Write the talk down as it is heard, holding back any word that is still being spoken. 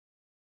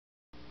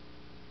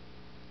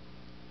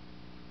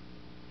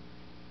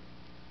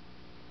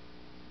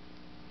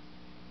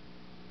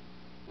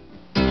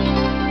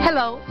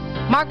Hello,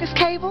 Marcus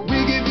Cable?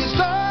 We give you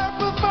star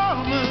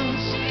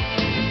performance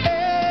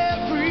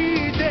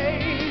every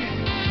day.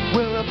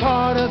 We're a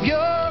part of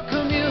your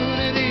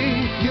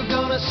community. You're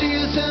gonna see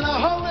us in a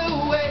whole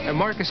new way. At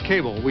Marcus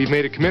Cable, we've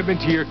made a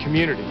commitment to your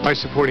community by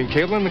supporting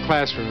cable in the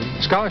classroom,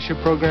 scholarship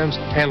programs,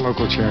 and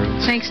local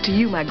charities. Thanks to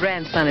you, my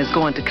grandson is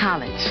going to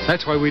college.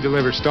 That's why we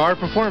deliver star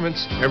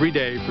performance every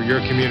day for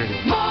your community.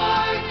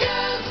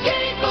 Marcus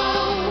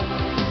Cable,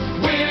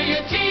 we're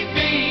your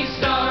TV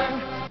star.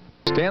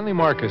 Stanley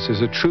Marcus is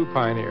a true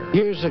pioneer.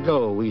 Years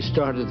ago, we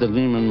started the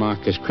Neiman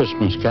Marcus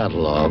Christmas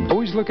catalog.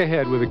 Always look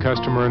ahead with the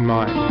customer in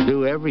mind.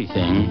 Do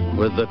everything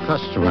with the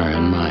customer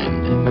in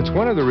mind. That's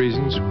one of the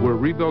reasons we're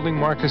rebuilding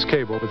Marcus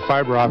Cable with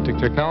fiber optic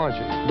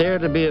technology. Dare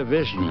to be a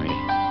visionary.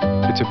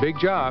 It's a big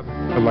job,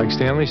 but like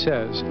Stanley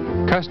says,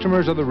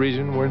 customers are the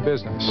reason we're in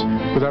business.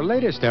 With our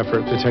latest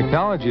effort, the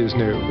technology is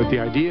new, but the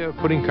idea of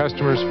putting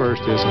customers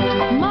first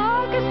isn't.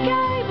 Marcus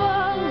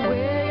Cable,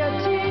 we're your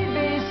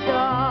TV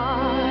star.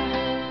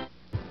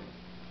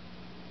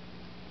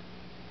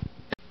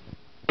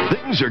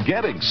 Things are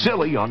getting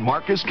silly on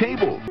Marcus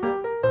Cable.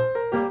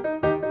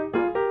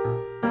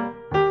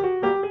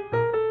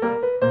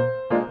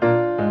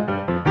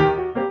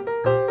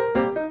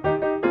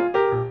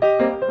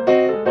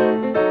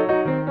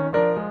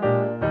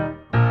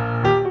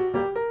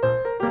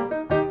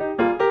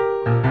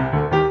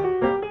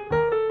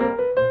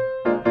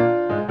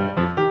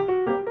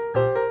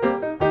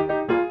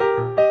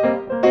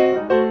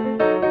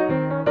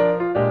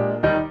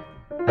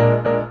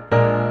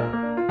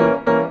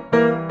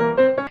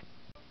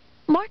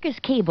 Marcus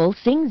Cable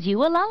sings you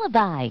a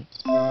lullaby.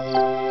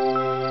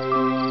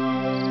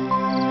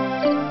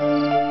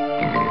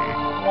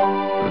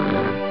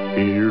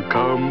 Here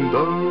come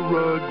the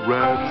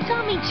Rugrats.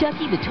 Tommy,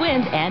 Chucky, the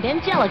twins, and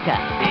Angelica.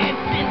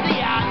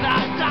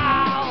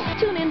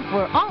 Tune in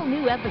for all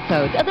new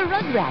episodes of the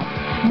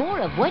Rugrats.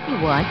 More of what you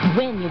want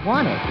when you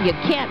want it. You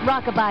can't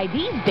rockabye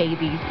these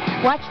babies.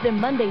 Watch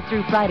them Monday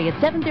through Friday at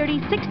 7:30,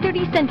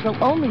 6:30 Central,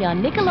 only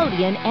on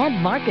Nickelodeon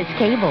and Marcus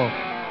Cable.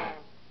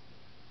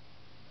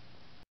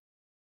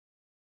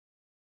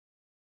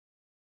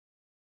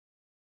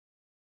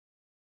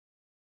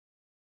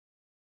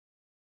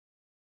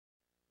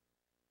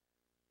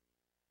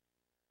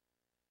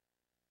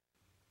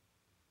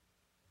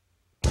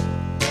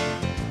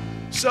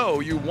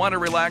 So, you want to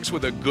relax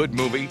with a good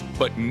movie,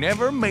 but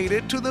never made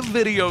it to the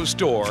video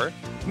store?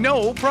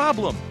 No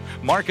problem.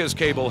 Marcus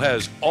Cable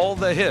has all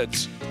the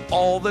hits,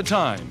 all the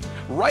time,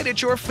 right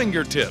at your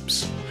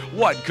fingertips.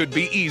 What could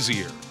be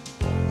easier?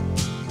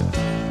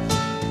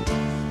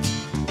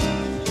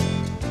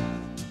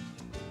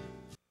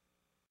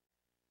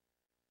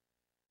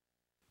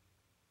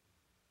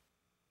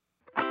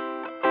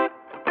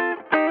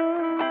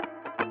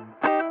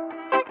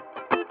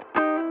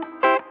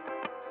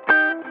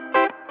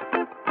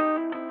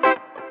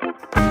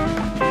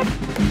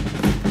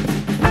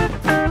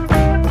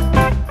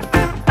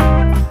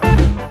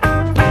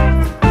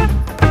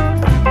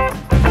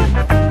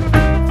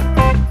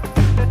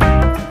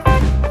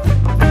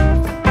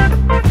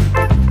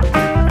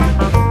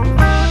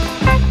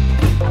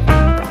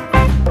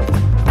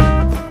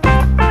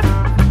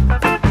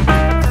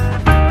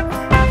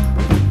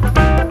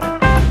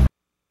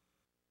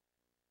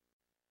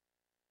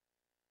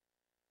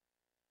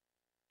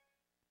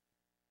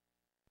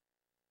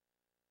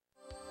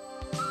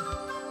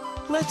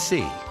 Let's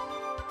see.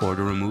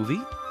 Order a movie,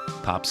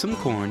 pop some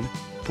corn,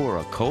 pour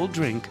a cold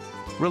drink,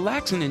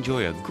 relax and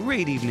enjoy a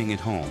great evening at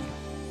home.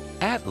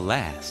 At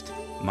last,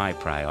 my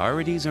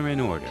priorities are in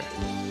order.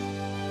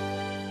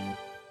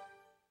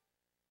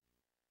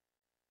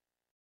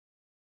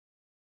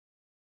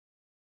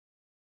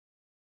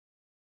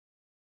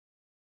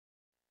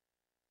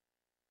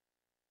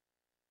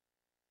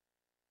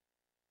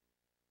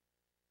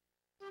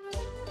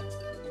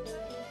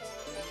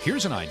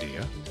 Here's an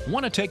idea.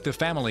 Want to take the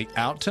family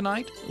out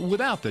tonight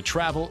without the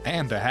travel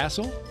and the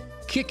hassle?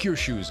 Kick your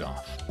shoes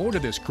off, order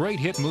this great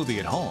hit movie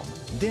at home,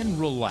 then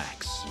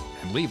relax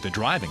and leave the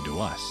driving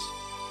to us.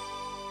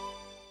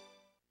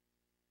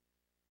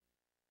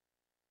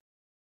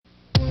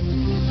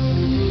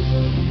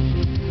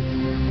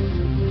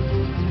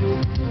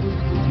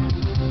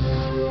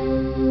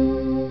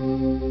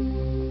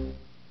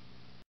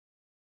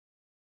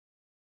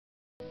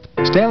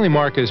 Stanley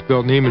Marcus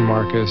built Neiman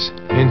Marcus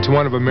into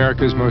one of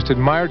America's most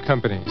admired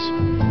companies.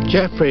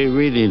 Jeffrey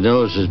really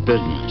knows his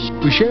business.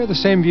 We share the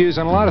same views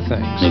on a lot of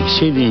things.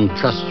 Exceeding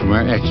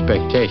customer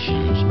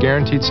expectations.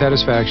 Guaranteed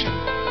satisfaction.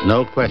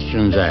 No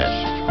questions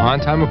asked.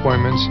 On-time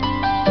appointments.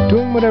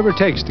 Doing whatever it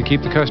takes to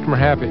keep the customer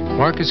happy.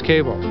 Marcus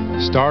Cable.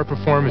 Star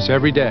performance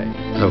every day.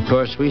 Of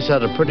course, we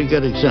set a pretty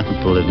good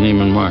example at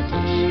Neiman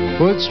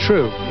Marcus. Well, it's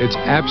true. It's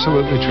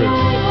absolutely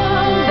true.